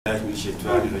من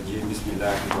الشيطان الرجيم بسم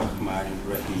الله الرحمن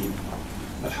الرحيم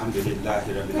الحمد لله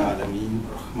رب العالمين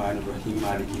الرحمن الرحيم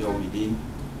مالك يوم الدين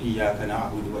إياك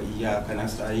نعبد وإياك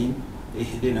نستعين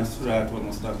اهدنا الصراط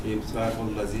المستقيم صراط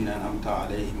الذين أنعمت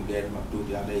عليهم غير المغضوب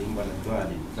عليهم ولا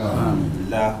الضالين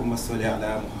اللهم صل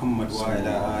على محمد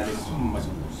وعلى آل محمد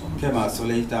كما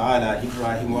صليت على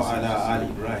إبراهيم وعلى آل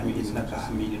إبراهيم إنك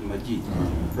حميد مجيد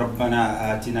ربنا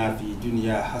آتنا في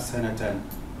الدنيا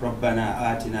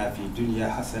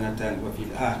حسنة وفي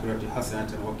الآخرة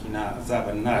حسنة وقنا عذاب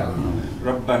النار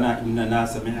ربنا إننا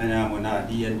سمعنا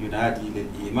مناديا ينادي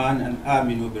للإيمان أن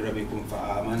آمنوا بربكم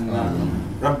فآمنا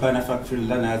ربنا فاغفر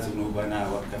لنا ذنوبنا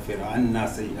وكفر عنا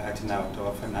سيئاتنا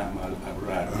وتوفنا مع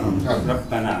الأبرار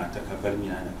ربنا تقبل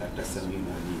منا إنك أنت السميع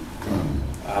العليم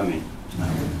آمين.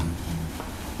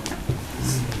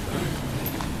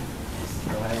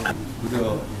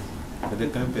 With the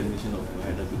kind permission of the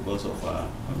Head, because of our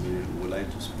Amir, we would like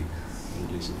to speak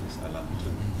English in this Salam.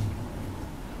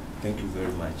 Thank you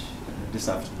very much. This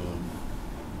afternoon,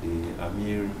 the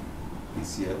Amir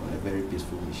is here on a very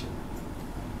peaceful mission.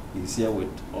 He is here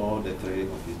with all the three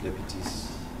of his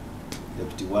deputies.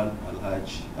 Deputy 1,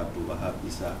 Al-Hajj Abdul Wahab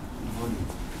Isa.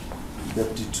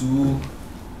 Deputy 2,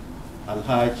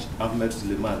 Al-Hajj Ahmed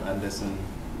Suleiman Anderson.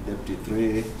 Deputy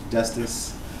 3,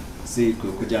 Justice Sayyid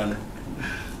Kokujan.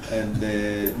 And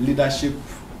the leadership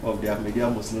of the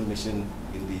Ahmadiyya Muslim Mission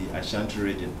in the Ashanti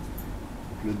region,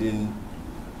 including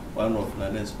one of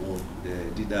Nane's own, the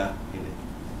Dida Hine.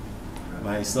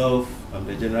 Myself, I'm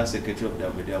the General Secretary of the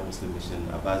Ahmadiyya Muslim Mission,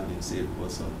 Abbas bin Said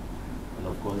Wilson, and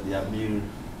of course the Amir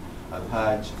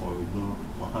Al-Hajj or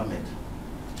Mohammed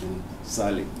bin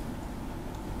Saleh.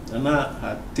 Nana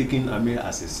had taken Amir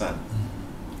as a son,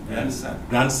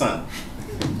 grandson,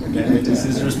 and it is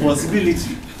his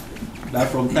responsibility that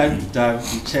from time to time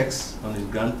he checks on his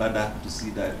grandfather to see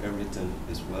that everything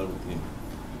is well with him.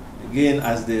 Again,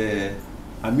 as the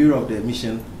Amir of the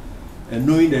mission, and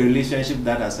knowing the relationship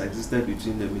that has existed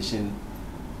between the mission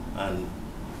and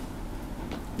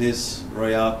this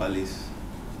royal palace,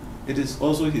 it is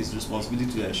also his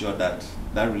responsibility to ensure that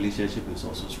that relationship is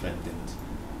also strengthened.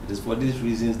 It is for these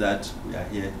reasons that we are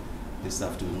here this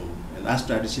afternoon. And as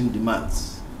tradition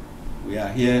demands, we are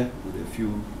here with a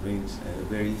few rings and a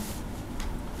very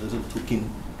little token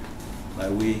by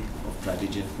way of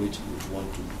tradition which we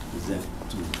want to present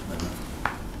to Nana.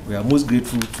 We are most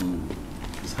grateful to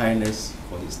His Highness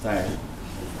for his time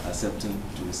of accepting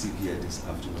to receive here this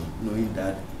afternoon, knowing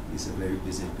that he's a very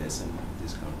busy person in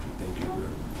this country. Thank you very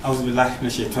much. Auzubillahi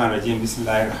minash shaitanir rajim.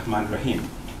 Bismillahir Rahmanir Rahim.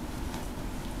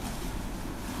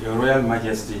 Your Royal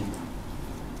Majesty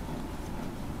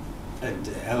and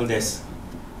the elders,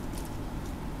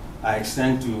 I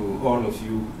extend to all of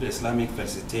you the Islamic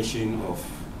felicitation of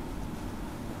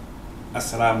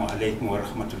Assalamu alaikum wa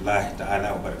rahmatullahi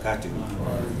ta'ala wa barakatuh,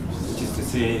 which is to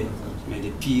say, may the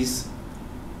peace,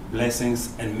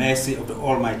 blessings, and mercy of the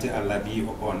Almighty Allah be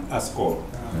upon us all.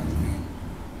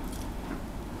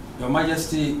 Your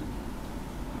Majesty,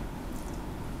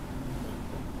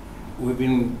 we've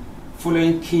been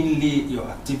following keenly your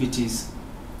activities,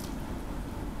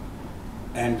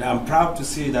 and I'm proud to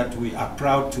say that we are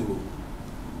proud to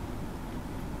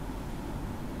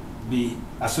be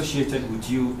associated with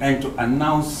you and to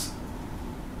announce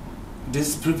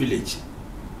this privilege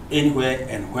anywhere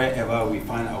and wherever we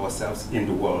find ourselves in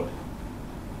the world.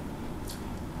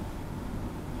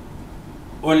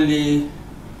 Only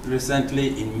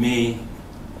recently in May,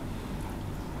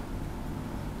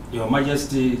 Your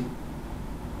Majesty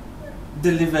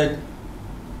delivered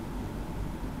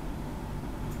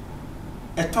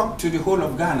a talk to the whole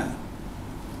of Ghana,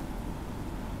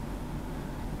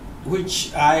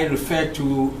 which I refer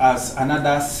to as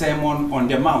another Sermon on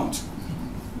the Mount.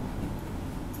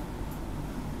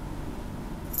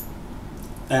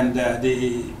 And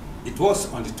it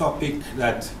was on the topic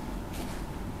that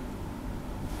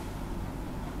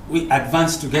we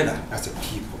advance together as a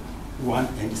people, one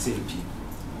and the same people.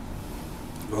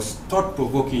 It was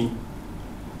thought-provoking.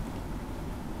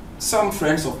 Some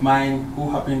friends of mine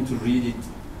who happened to read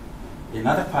it in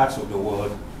other parts of the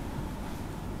world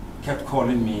kept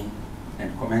calling me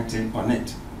and commenting on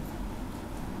it.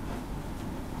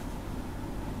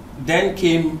 Then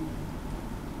came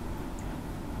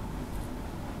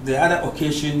the other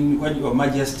occasion when Your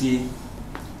Majesty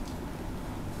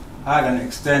had an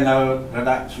external,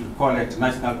 rather I should call it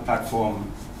national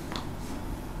platform,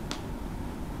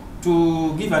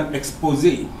 to give an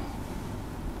expose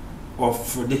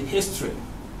of the history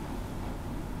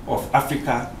of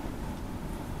Africa,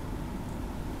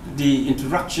 the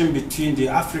interaction between the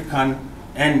African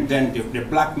and then the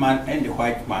black man and the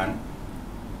white man,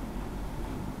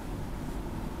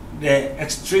 the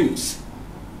extremes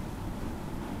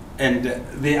and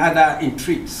the other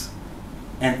intrigues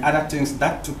and other things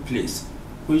that took place,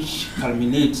 which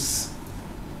culminates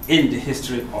in the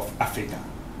history of Africa.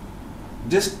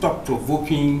 This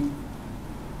thought-provoking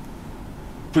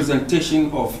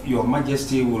presentation of Your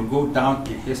Majesty will go down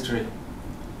in history,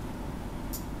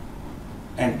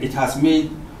 and it has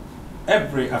made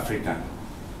every African,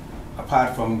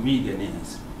 apart from we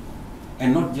Ghanaians,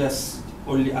 and not just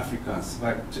only Africans,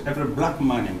 but every black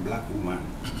man and black woman,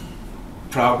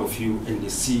 proud of you, and they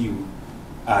see you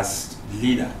as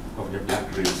leader of the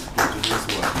black race into this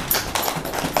world.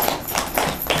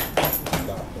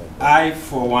 I,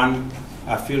 for one,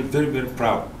 I feel very, very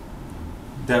proud,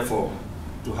 therefore,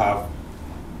 to have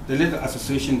the little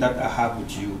association that I have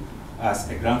with you as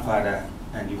a grandfather,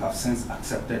 and you have since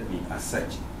accepted me as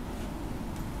such.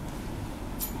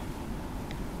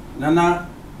 Nana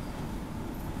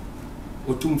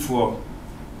Otumfuo,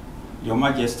 Your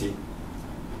Majesty,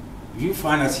 you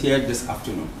find us here this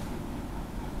afternoon.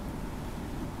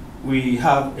 We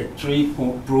have a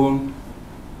three-pronged.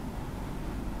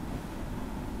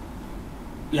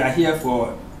 We are here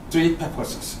for three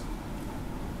purposes.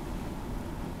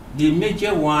 The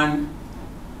major one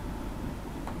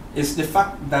is the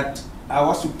fact that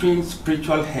our supreme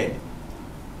spiritual head,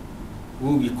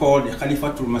 who we call the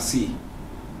Khalifatul Masih,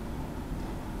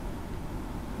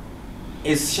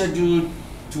 is scheduled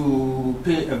to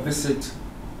pay a visit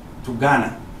to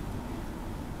Ghana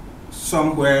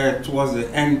somewhere towards the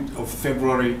end of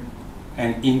February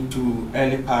and into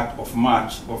early part of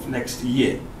March of next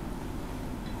year.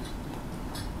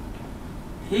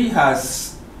 He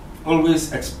has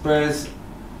always expressed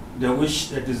the wish,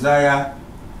 the desire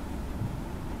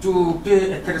to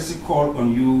pay a courtesy call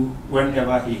on you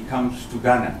whenever he comes to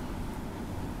Ghana.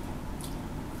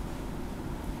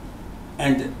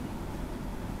 And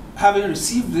having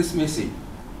received this message,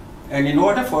 and in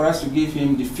order for us to give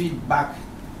him the feedback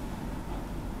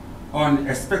on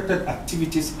expected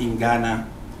activities in Ghana,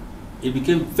 it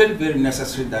became very, very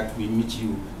necessary that we meet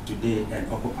you today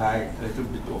and occupy a little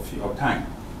bit of your time.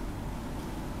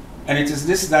 And it is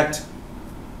this that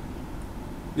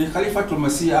the Khalifatul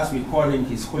Masih, as we call him,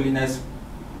 His Holiness,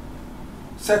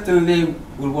 certainly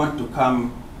will want to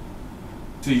come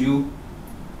to you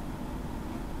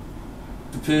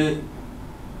to pay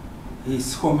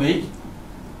his homage.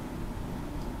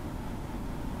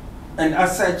 And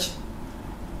as such,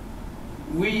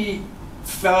 we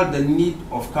felt the need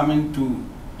of coming to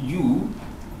you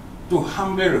to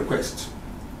humbly request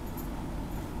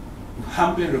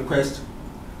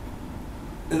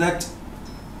that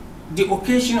the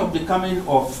occasion of the coming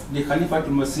of the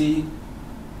Khalifatul Masih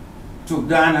to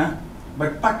Ghana,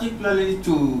 but particularly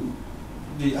to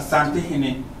the Asante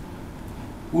Hene,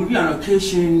 will be an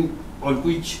occasion on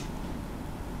which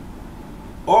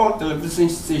all television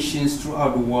stations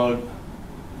throughout the world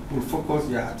will focus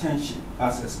their attention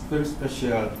as a very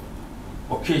special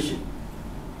occasion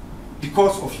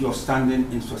because of your standing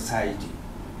in society.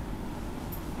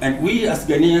 And we as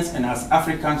Ghanaians and as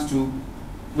Africans too,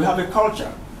 we have a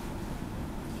culture.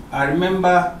 I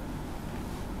remember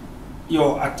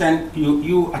you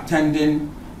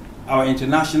attending our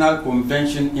international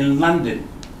convention in London,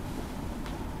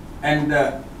 and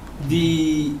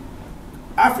the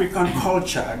African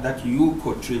culture that you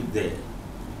portrayed there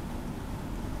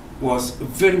was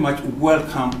very much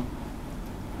welcome,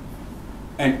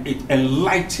 and it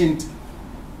enlightened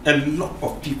a lot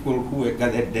of people who were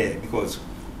gathered there, because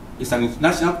it's an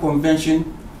international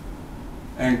convention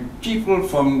and people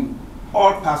from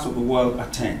all parts of the world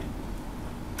attend.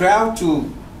 Prior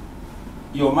to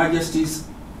Your Majesty's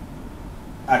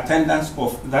attendance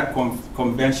of that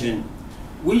convention,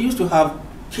 we used to have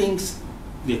kings,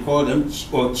 they call them,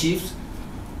 or chiefs,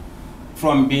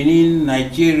 from Benin,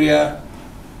 Nigeria,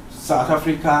 South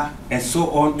Africa, and so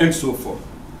on and so forth.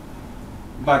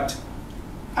 But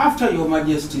after Your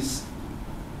Majesty's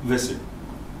visit,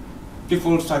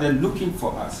 people started looking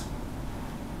for us,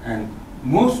 and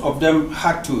most of them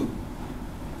had to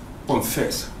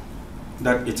confess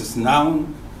that it is now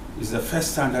the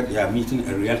first time that they are meeting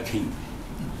a real king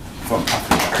from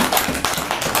Africa.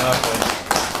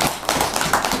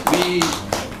 We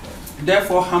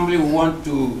therefore humbly want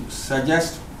to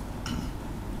suggest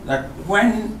that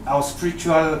when our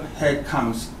spiritual head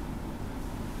comes,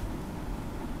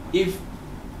 if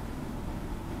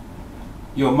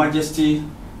Your Majesty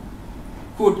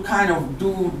could kind of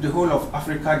do the whole of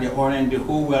Africa the honor and the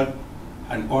whole world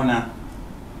an honor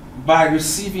by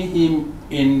receiving him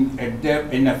in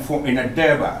a form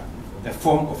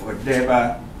of a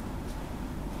Deva,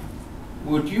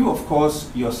 would you, of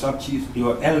course, your sub-chiefs,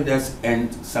 your elders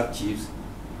and sub-chiefs,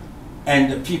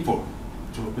 and the people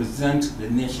to represent the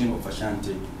nation of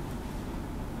Ashanti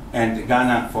and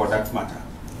Ghana for that matter.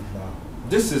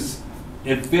 This is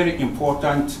a very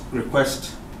important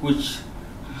request which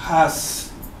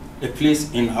has a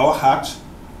place in our heart.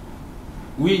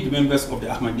 We, the members of the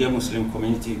Ahmadiyya Muslim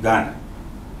community Ghana,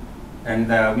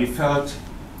 and we felt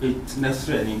it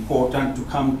necessary and important to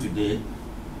come today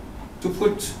to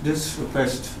put this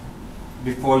request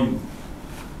before you.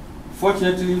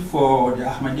 Fortunately for the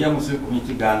Ahmadiyya Muslim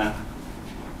community Ghana,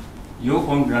 your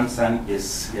own grandson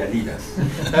is their leader.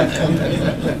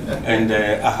 And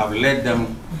I have led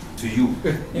them to you.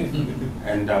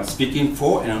 And I'm speaking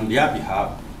for and on their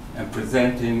behalf and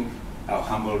presenting our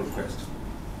humble request.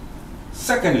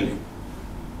 Secondly,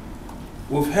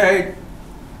 we've heard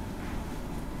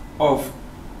of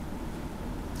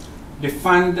the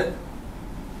fund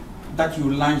that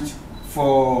you launched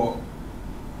for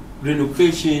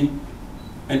renovation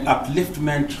and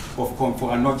upliftment of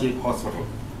Comfort Anoche Hospital.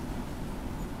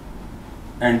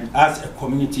 And as a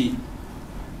community,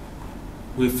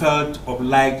 we felt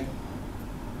obliged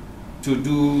to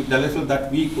do the little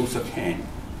that we also can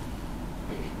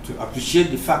to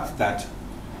appreciate the fact that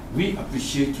we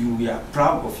appreciate you, we are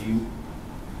proud of you,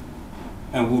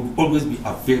 and will always be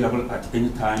available at any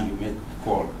time you make a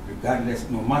call, regardless,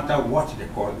 no matter what the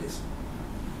call is.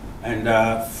 And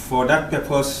for that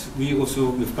purpose,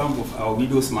 we've come with our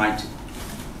widow's mite,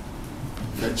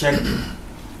 the check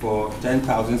for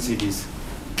 10,000 cedis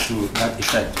to that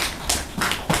effect.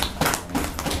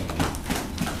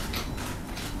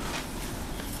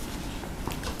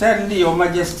 Thirdly, Your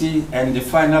Majesty, and the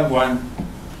final one,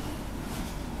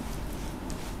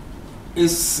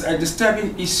 is a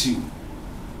disturbing issue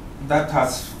that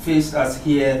has faced us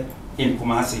here in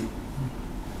Kumasi.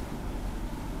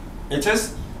 It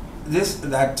is this,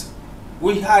 that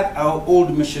we had our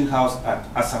old mission house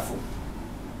at Asafo,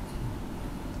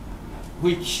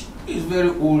 which is very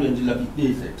old and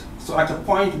dilapidated. So at a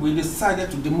point we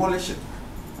decided to demolish it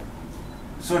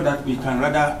so that we can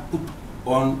rather put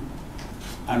on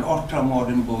an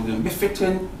ultra-modern building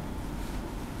befitting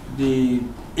the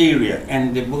area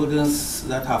and the buildings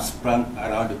that have sprung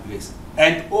around the place,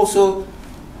 and also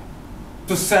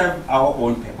to serve our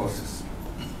own purposes.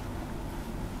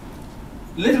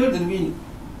 Little did we,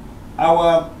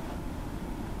 our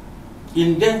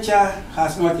indenture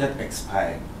has not yet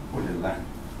expired on the land.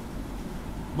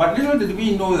 But little did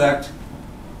we know that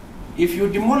if you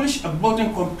demolish a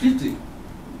building completely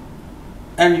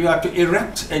and you are to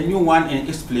erect a new one in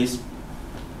its place,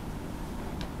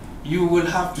 you will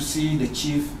have to see the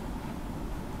chief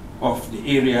of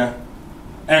the area,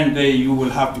 and you will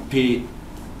have to pay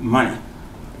money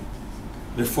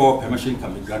before permission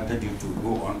can be granted you to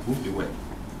go on with the work.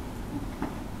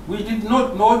 We did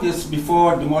not know this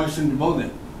before demolishing the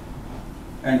building.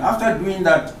 And after doing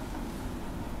that,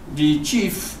 the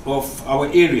chief of our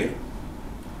area,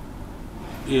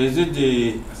 is it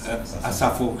the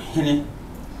Asafo Hene,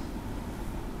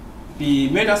 he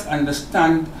made us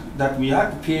understand that we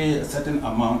had to pay a certain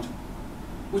amount,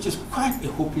 which is quite a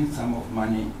whopping sum of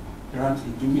money, runs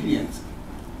into millions.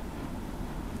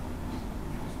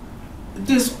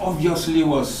 This obviously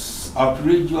was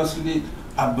outrageously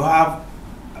above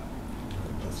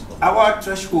our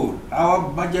threshold. Our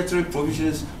budgetary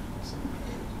provisions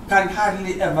can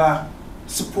hardly ever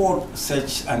support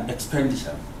such an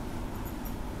expenditure.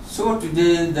 So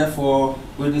today, therefore,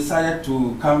 we decided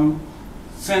to come,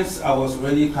 since I was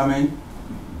already coming,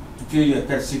 to pay you a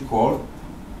courtesy call,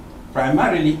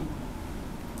 primarily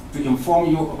to inform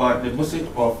you about the visit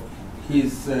of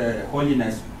His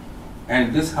Holiness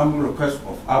and this humble request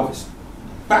of ours.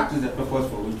 That is the purpose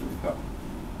for which we come.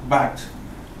 But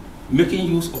making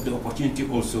use of the opportunity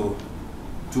also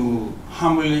to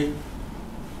humbly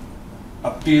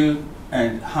appeal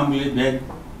and humbly beg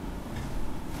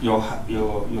your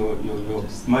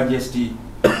Majesty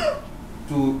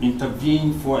to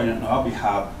intervene for and on our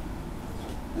behalf,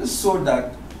 so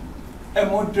that a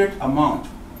moderate amount,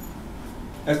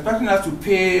 expecting us to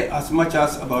pay as much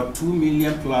as about 2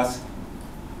 million plus,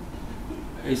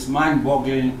 is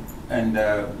mind-boggling and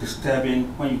disturbing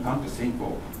when you come to think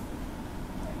of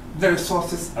the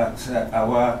resources at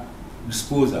our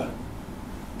disposal,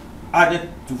 added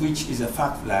to which is the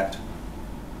fact that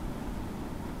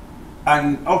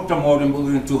an ultra-modern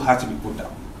building too has to be put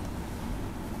up.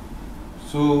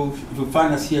 So if you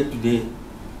find us here today,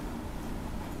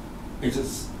 it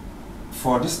is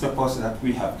for this purpose that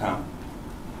we have come.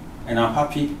 And I'm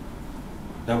happy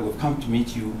that we've come to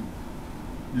meet you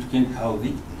looking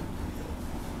healthy.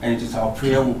 And it is our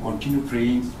prayer, we'll continue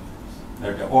praying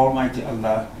that the Almighty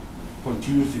Allah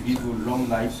continues to give you long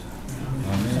life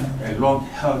a long,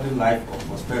 healthy life of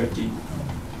prosperity.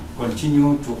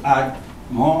 Continue to add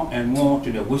more and more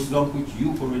to the wisdom which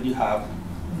you already have,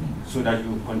 so that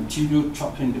you continue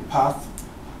chopping the path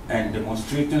and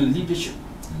demonstrating leadership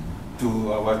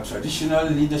to our traditional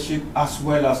leadership as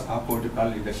well as our political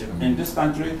leadership in this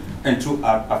country and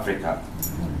throughout Africa.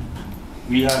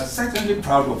 We are certainly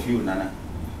proud of you, Nana.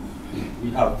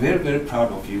 We are very, very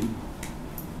proud of you.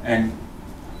 And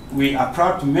we are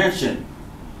proud to mention,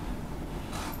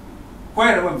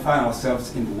 wherever we find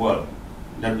ourselves in the world,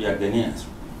 that we are Ghanaians.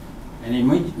 And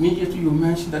immediately you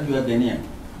mention that you are Ghanaian,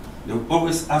 they will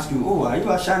always ask you, oh, are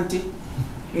you Ashanti?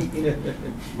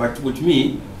 But with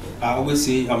me, I always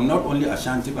say I'm not only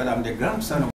Ashanti, but I'm the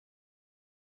grandson of